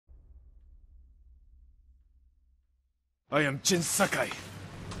I am Jin Sakai,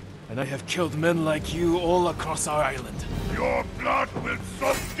 and I have killed men like you all across our island. Your blood will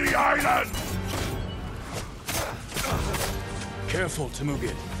soak the island! Careful,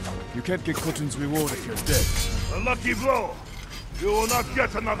 Temugid. You can't get Khotun's reward if you're dead. A lucky blow! You will not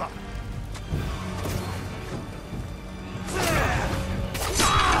get another!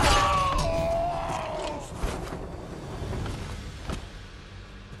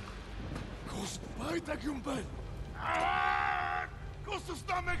 Ghost, weiter, Kumpel! Gustus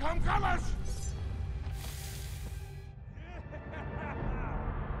damit Hamkalas!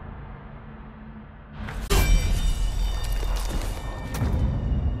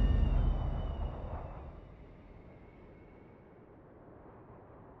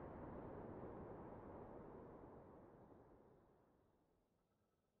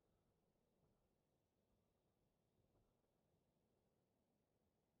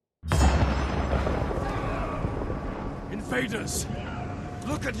 Invaders!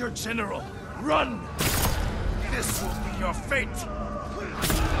 Look at your general! Run! This will be your fate!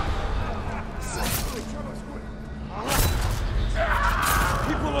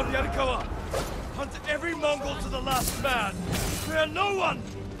 People of Yarikawa! Hunt every Mongol to the last man! Spare no one!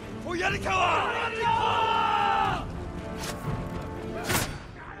 For Yarikawa! Yarikawa!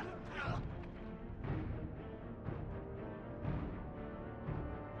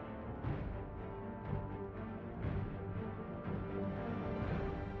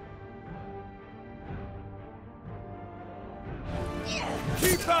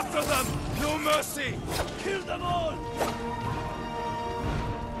 Keep after them! No mercy! Kill them all!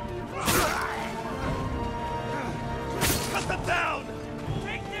 Cut them down!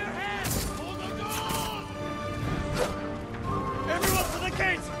 Take their heads! Hold them down! Everyone to the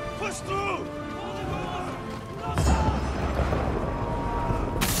gate! Push through! Hold the door!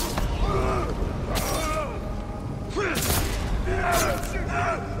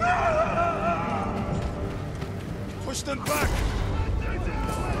 Push them back!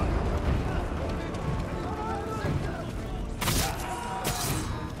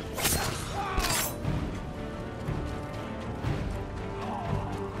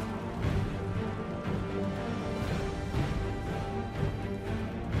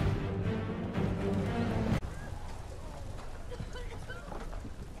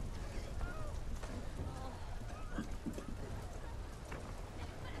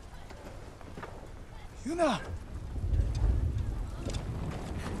 Yuna!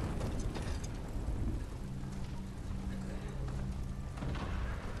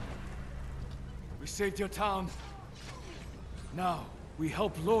 We saved your town. Now, we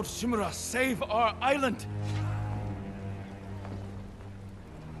help Lord Shimura save our island!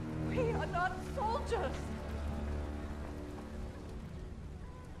 We are not soldiers!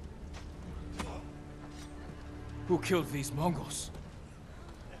 Who killed these Mongols?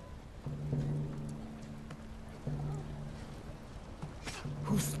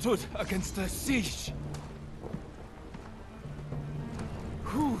 Who stood against the siege?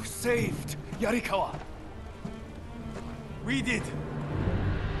 Who saved Yarikawa? We did.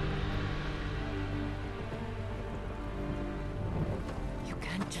 You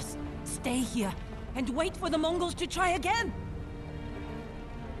can't just stay here and wait for the Mongols to try again!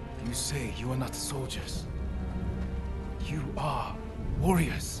 You say you are not soldiers. You are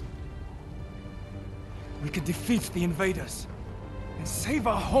warriors. We can defeat the invaders and save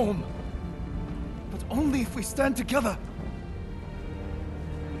our home. But only if we stand together.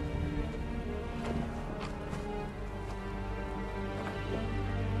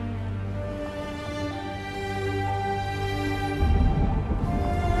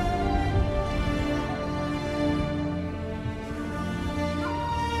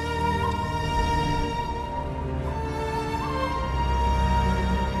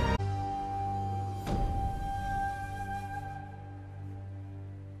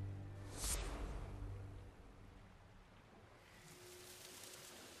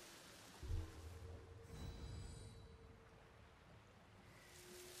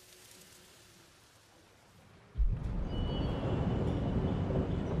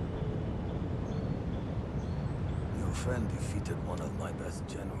 Your friend defeated one of my best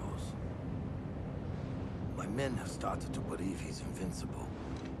generals. My men have started to believe he's invincible.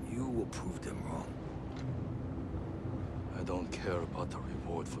 You will prove them wrong. I don't care about the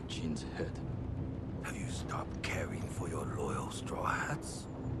reward for Jin's head. Have you stopped caring for your loyal Straw Hats?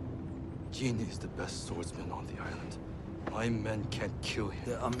 Jin is the best swordsman on the island. My men can't kill him.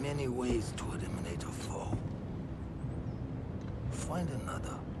 There are many ways to eliminate a foe. Find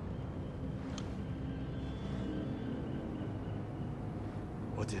another.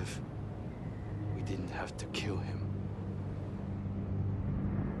 What if we didn't have to kill him?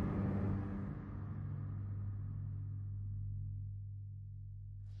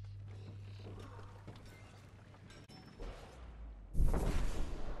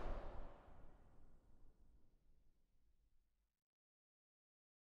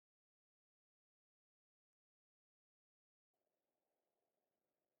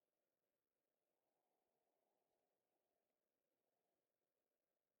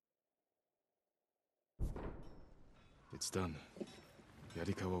 It's done.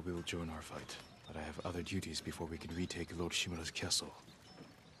 Yarikawa will join our fight, but I have other duties before we can retake Lord Shimura's castle.